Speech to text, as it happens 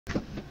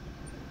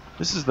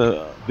This is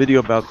the video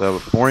about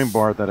the boring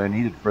bar that I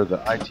needed for the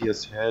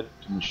ITS head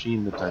to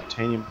machine the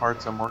titanium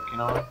parts I'm working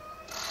on.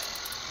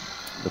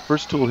 The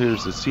first tool here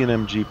is the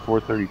CNMG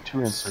 432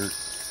 insert,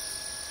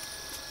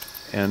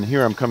 and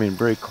here I'm coming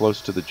very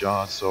close to the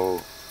jaw, so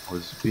I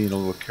was being a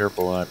little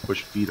careful and I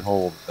pushed feed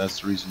hold.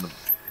 That's the reason it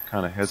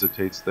kind of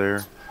hesitates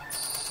there.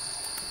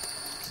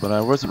 But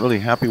I wasn't really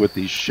happy with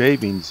these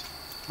shavings,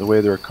 the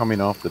way they were coming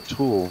off the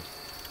tool.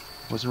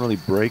 I wasn't really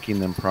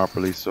breaking them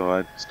properly, so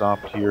I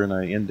stopped here and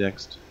I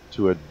indexed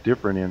to a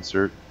different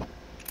insert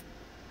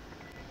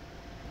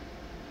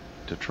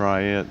to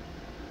try it.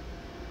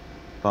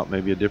 Thought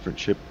maybe a different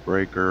chip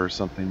breaker or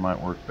something might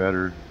work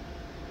better.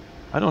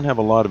 I don't have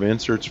a lot of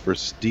inserts for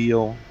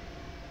steel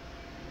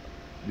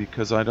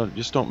because I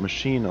just don't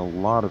machine a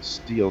lot of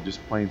steel,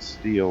 just plain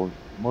steel.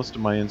 Most of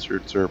my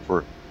inserts are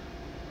for,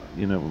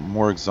 you know,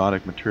 more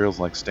exotic materials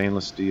like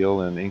stainless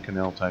steel and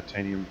Inconel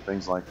titanium,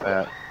 things like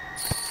that.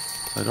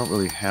 I don't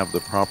really have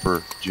the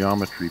proper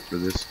geometry for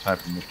this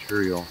type of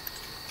material.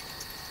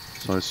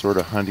 So I was sort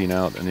of hunting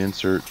out an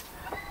insert.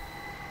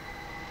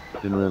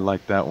 Didn't really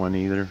like that one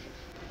either.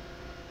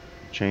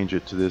 Change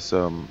it to this,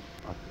 I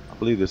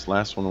believe this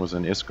last one was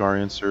an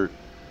ISCAR insert.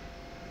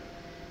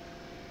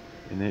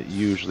 And it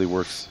usually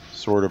works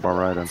sort of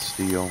alright on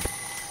steel.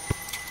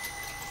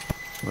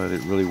 But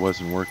it really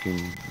wasn't working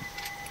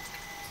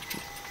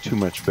too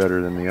much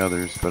better than the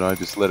others. But I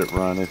just let it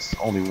run. It's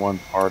only one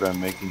part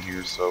I'm making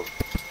here, so,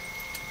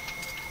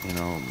 you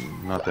know,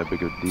 not that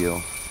big of a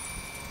deal.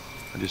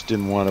 I just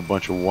didn't want a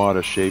bunch of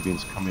wad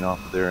shavings coming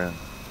off of there and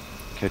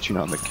catching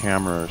on the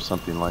camera or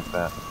something like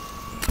that.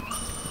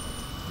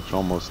 Which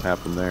almost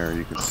happened there,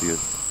 you can see it.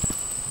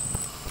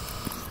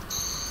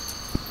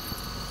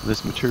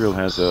 This material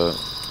has a,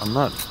 I'm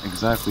not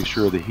exactly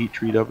sure of the heat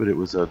treat of it. It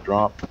was a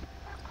drop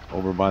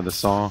over by the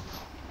saw.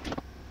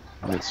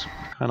 And it's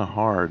kind of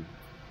hard.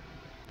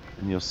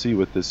 And you'll see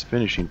with this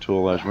finishing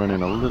tool I was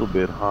running a little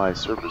bit high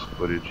surface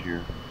footage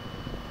here,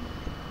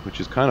 which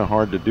is kind of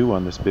hard to do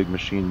on this big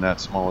machine that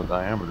small a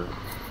diameter.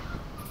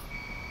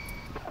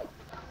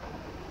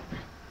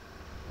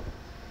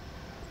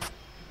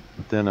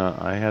 But then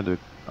I had to,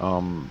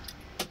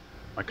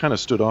 I kind of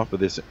stood off of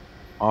this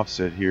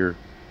offset here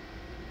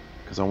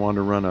because I wanted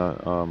to run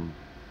a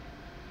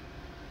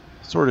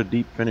sort of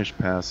deep finish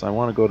pass. I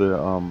want to go to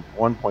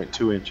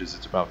 1.2 inches.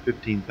 It's about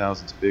 15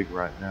 thousandths big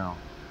right now.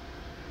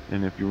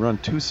 And if you run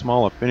too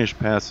small a finish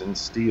pass in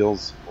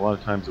steels, a lot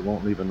of times it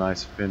won't leave a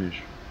nice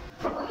finish.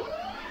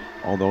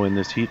 Although in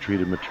this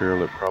heat-treated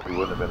material it probably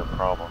wouldn't have been a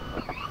problem.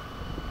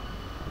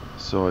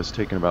 So I was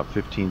taking about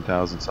 15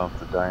 thousandths off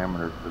the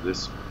diameter for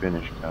this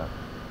finish cut.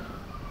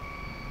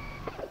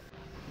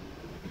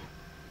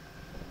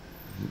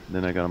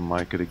 Then I got to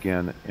mic it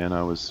again, and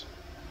I was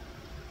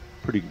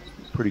pretty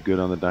good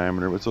on the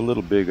diameter. It was a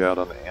little big out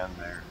on the end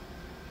there.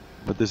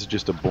 But this is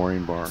just a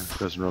boring bar. It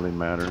doesn't really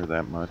matter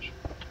that much.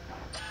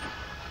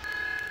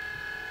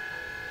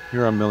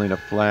 Here I'm milling a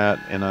flat,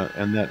 and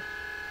that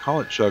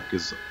collet chuck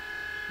is,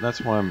 that's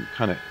why I'm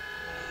kind of,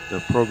 the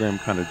program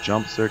kind of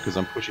jumps there because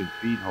I'm pushing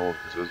feed hold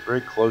because it was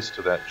very close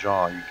to that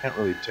jaw. You can't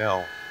really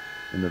tell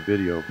in the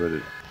video, but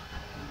it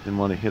didn't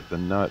want to hit the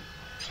nut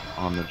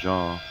on the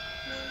jaw.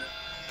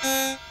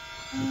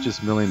 I'm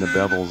just milling the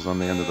bevels on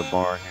the end of the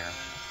bar here.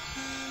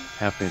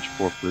 1/2 inch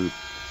 4-flute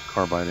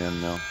carbide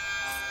end mill.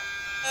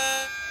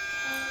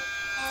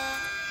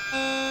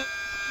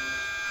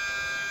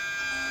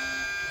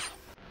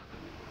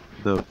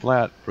 The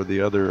flat for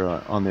the other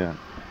on the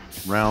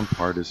round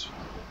part is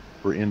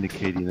for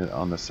indicating it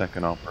on the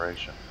second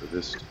operation for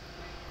this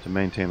to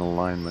maintain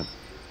alignment.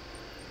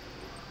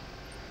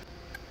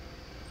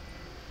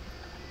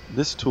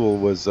 This tool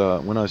was,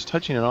 when I was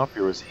touching it off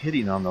here, was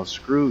hitting on those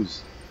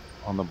screws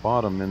on the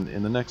bottom, and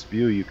in the next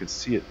view you could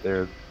see it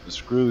there. The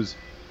screws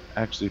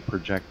actually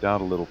project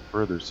out a little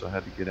further, so I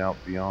had to get out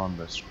beyond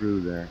the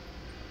screw there.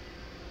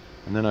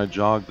 And then I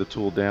jogged the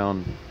tool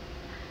down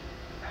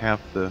half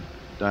the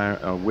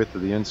width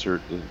of the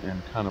insert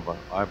and kind of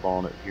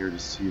eyeballing it here to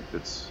see if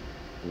it's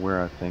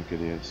where I think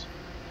it is.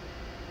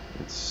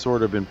 It's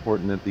sort of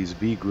important that these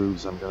V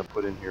grooves I'm going to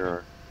put in here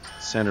are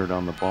centered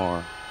on the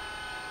bar,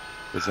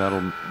 because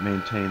that'll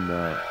maintain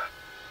the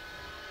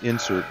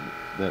insert,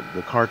 that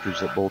the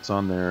cartridge that bolts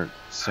on there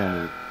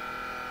centered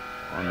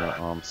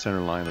on the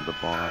center line of the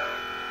bar.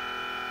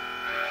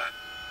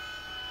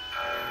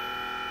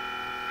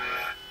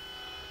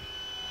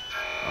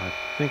 I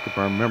think if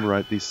I remember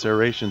right, these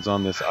serrations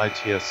on this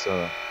ITS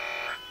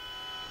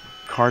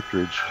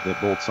cartridge that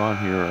bolts on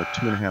here are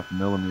 2.5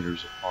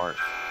 millimeters apart.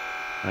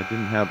 I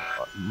didn't have,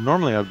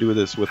 normally I would do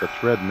this with a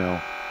thread mill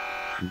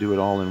and do it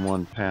all in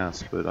one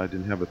pass, but I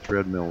didn't have a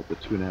thread mill with a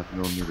 2.5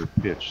 millimeter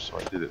pitch, so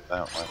I did it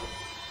that way.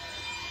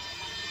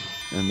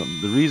 And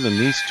the reason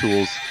these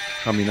tools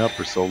coming up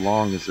for so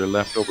long is they're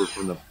left over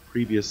from the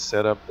previous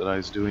setup that I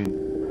was doing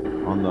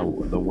on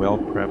the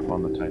weld prep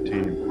on the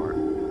titanium part.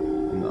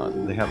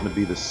 And they happen to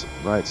be the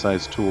right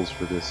size tools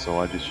for this, so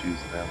I just use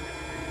them.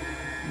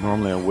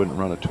 Normally I wouldn't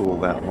run a tool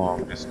that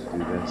long just to do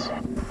this.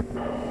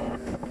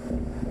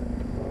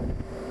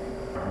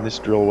 This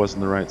drill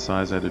wasn't the right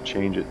size. I had to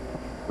change it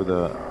for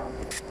the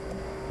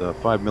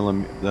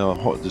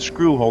 5mm. The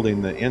screw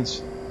holding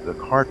the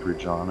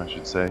cartridge on, I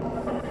should say,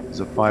 is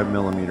a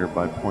 5mm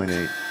by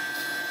 0.8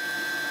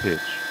 pitch.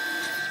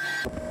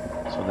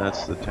 So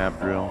that's the tap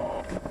drill,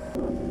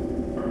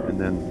 and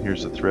then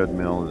here's the thread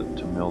mill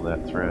to mill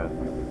that thread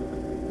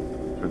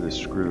for this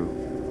screw.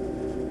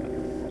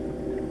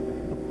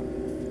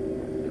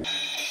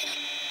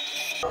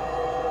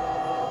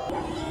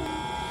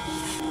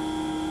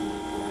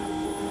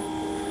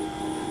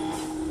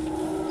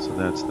 So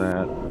that's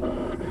that.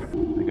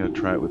 I gotta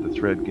try it with the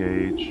thread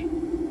gauge.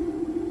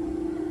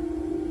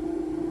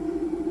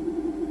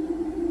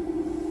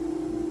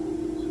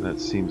 So that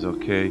seems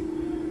okay.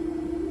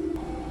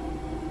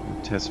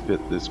 I'll test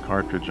fit this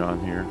cartridge on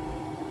here.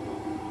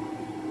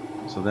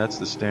 So that's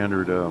the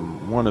standard,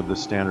 one of the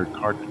standard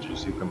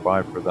cartridges you can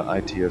buy for the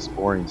ITS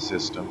boring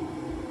system.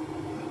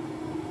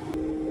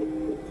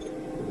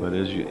 But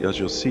as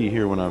you'll see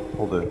here, when I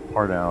pull the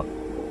part out,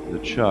 the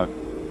chuck,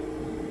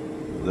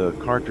 the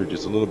cartridge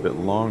is a little bit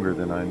longer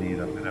than I need.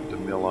 I'm going to have to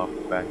mill off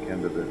the back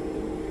end of it.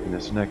 And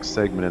this next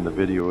segment in the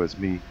video is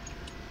me.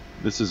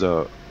 This is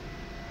a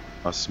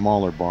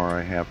smaller bar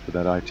I have for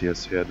that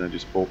ITS head, and I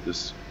just bolt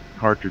this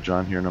cartridge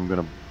on here, and I'm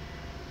going to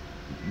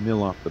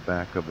mill off the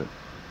back of it.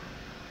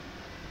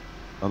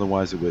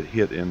 Otherwise it would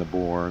hit in the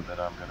bore that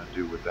I'm going to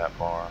do with that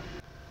bar.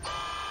 I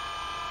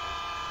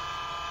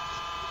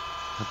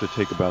have to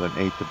take about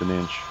 1/8 of an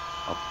inch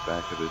off the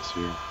back of this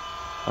here.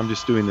 I'm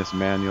just doing this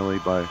manually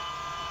by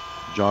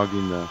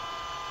jogging the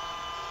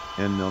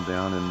end mill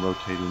down and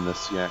rotating the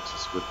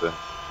C-axis with the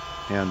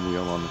hand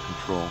wheel on the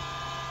control.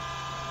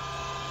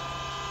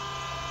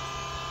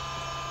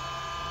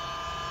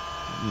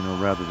 You know,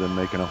 rather than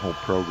making a whole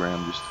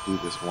program just to do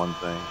this one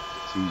thing,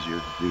 it's easier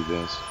to do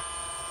this.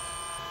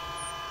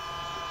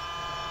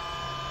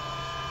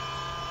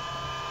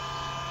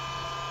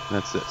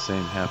 That's that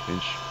same 1/2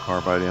 inch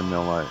carbide end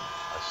mill I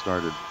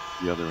started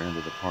the other end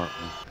of the part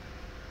with.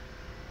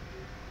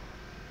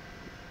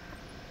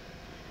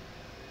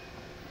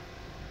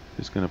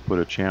 Just going to put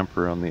a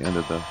chamfer on the end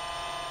of the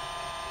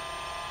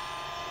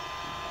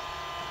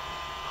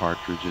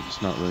cartridge.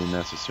 It's not really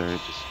necessary.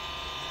 It just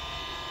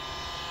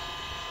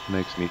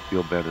makes me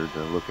feel better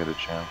to look at a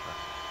chamfer.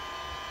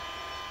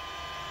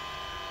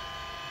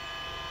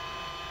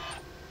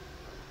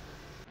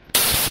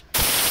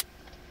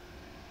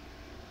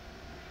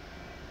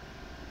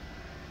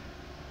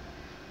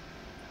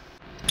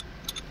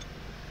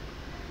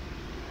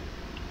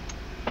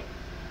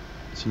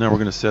 So now we're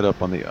going to set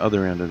up on the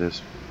other end of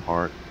this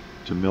part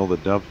to mill the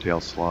dovetail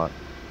slot.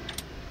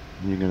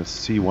 And you're going to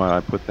see why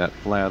I put that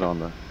flat on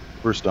the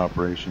first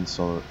operation,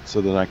 so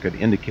that I could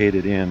indicate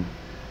it in,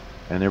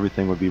 and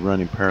everything would be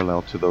running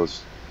parallel to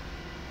those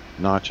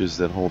notches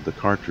that hold the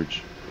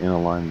cartridge in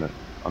alignment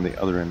on the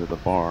other end of the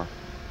bar.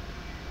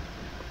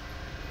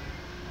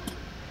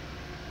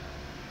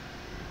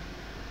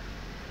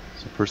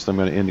 So first I'm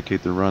going to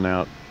indicate the run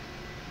out,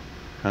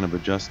 kind of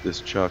adjust this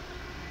chuck,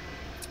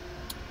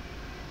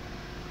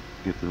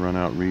 get the run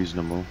out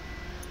reasonable.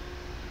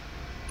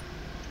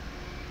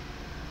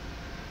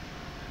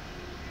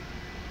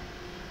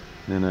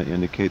 Then I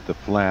indicate the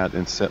flat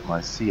and set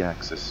my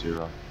C-axis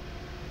 0.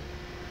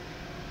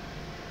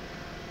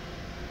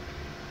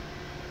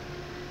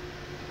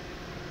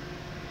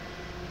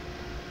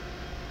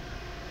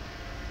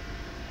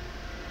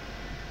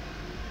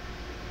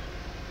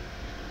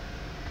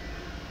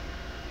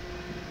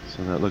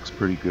 So that looks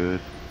pretty good.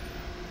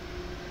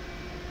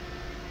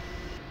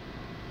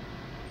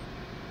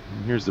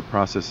 And here's the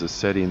process of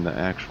setting the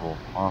actual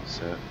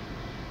offset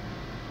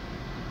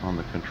on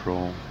the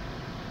control.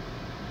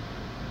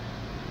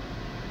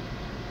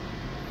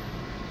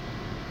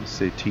 Let's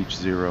say teach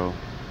 0.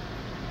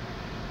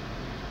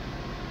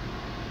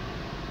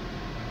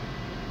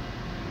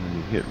 And when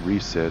you hit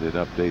reset, it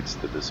updates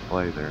the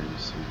display there, you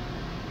see.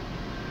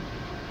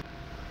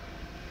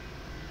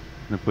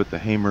 I'm going to put the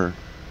Hamer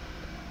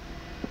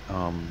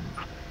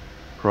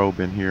probe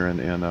in here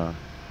and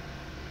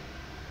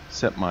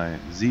set my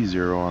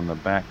Z0 on the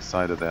back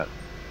side of that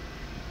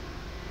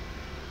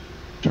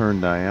turn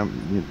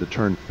diameter, the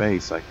turn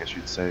face, I guess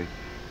you'd say.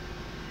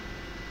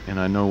 And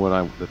I know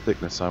what the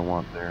thickness I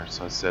want there,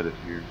 so I set it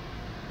here.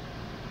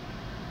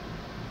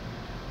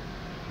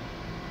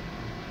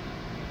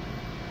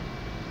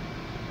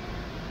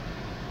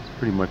 It's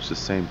pretty much the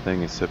same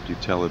thing, except you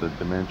tell it a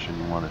dimension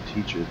you want to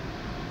teach it.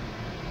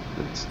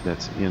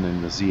 That's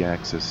in the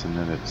Z-axis, and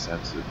then it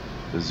sets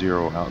the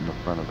 0 out in the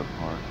front of the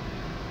part.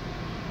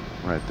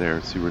 Right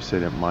there. See, we're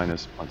set at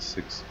minus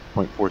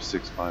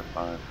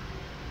 0.4655.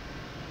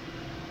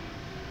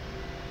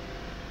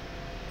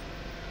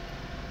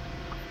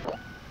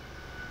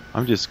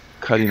 I'm just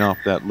cutting off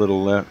that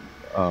little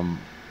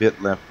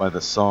bit left by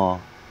the saw,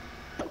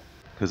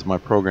 because my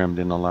program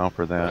didn't allow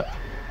for that.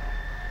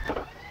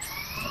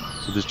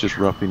 So this is just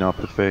roughing off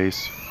the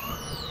face.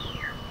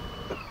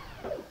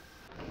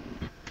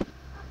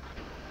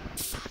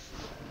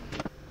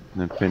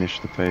 And then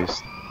finish the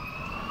face.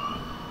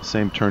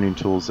 Same turning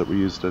tools that we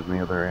used on the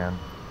other end.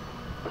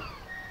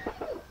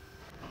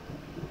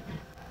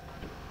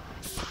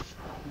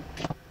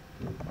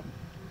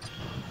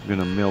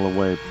 going to mill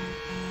away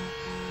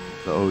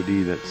the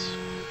OD that's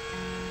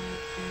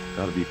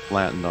got to be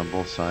flattened on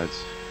both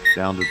sides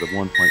down to the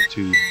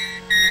 1.2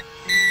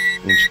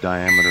 inch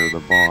diameter of the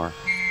bar.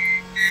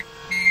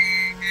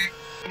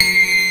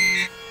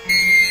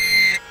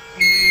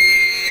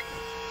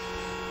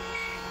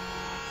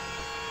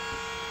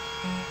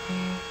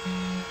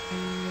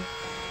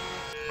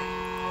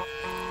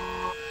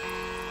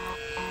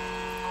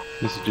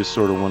 This is just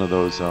sort of one of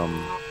those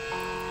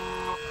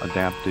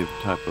adaptive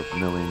type of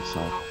milling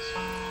cycles.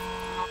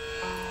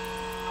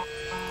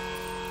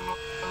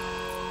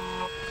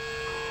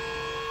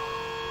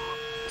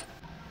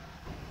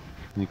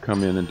 You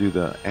come in and do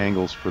the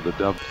angles for the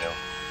dovetail.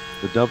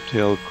 The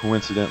dovetail,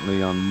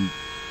 coincidentally, on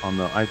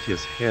the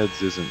ITS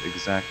heads isn't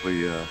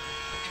exactly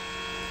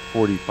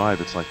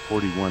 45. It's like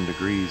 41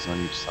 degrees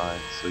on each side,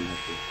 so you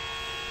have to.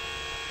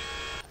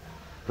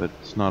 But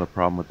it's not a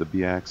problem with the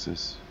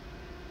B-axis.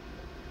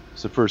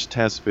 It's the first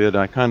test fit.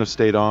 I kind of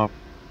stayed off.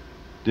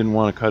 Didn't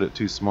want to cut it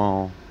too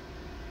small,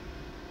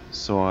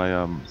 so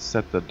I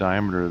set the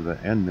diameter of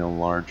the end mill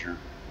larger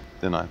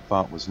than I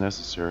thought was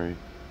necessary.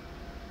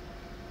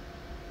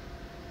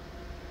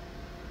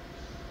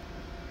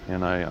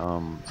 And I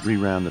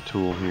reran the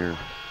tool here to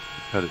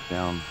cut it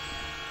down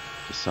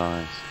to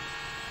size.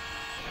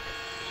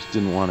 Just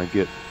didn't want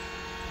to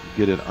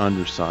get it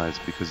undersized,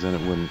 because then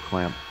it wouldn't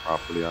clamp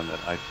properly on that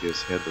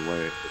ITS head the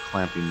way the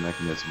clamping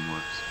mechanism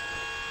works.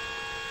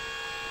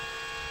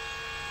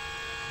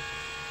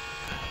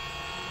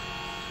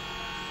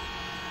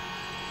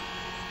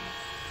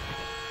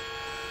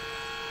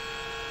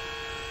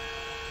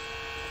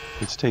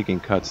 It's taking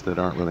cuts that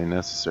aren't really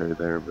necessary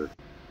there, but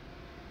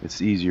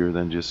it's easier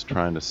than just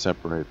trying to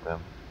separate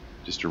them,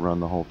 just to run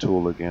the whole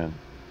tool again.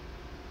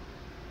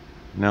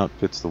 Now it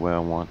fits the way I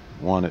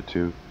want it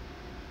to.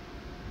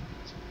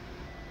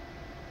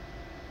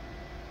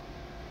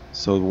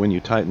 So when you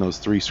tighten those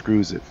 3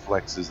 screws, it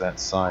flexes that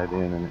side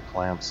in and it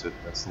clamps it.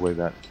 That's the way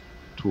that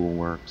tool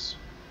works.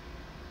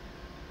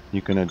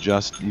 You can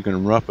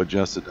rough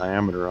adjust the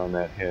diameter on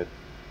that head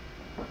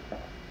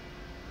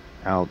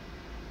out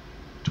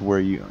to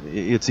where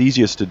it's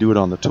easiest to do it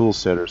on the tool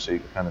setter, so you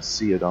can kind of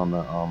see it on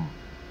the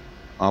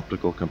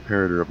optical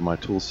comparator of my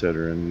tool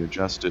setter, and you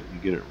adjust it, you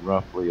get it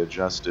roughly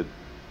adjusted.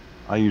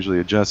 I usually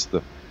adjust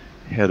the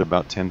head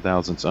about 10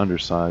 thousandths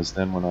undersized,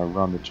 then when I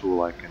run the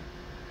tool I can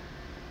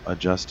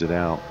adjust it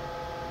out.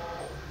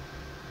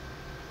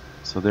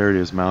 So there it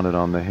is, mounted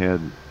on the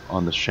head,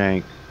 on the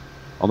shank,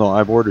 although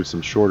I've ordered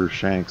some shorter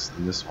shanks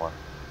than this one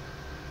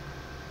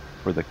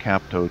for the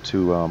Capto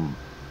to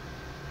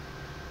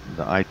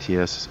the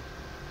ITS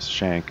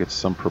shank. It's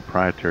some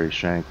proprietary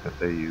shank that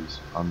they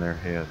use on their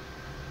head.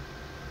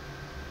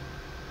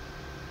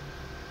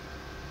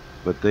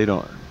 But they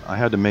don't, I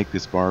had to make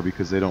this bar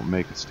because they don't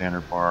make a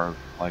standard bar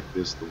like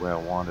this the way I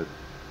wanted.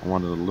 I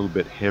wanted a little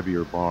bit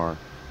heavier bar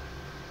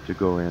to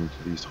go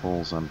into these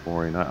holes I'm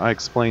boring. I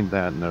explained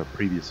that in a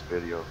previous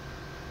video.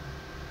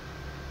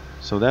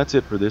 So that's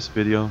it for this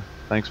video.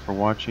 Thanks for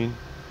watching.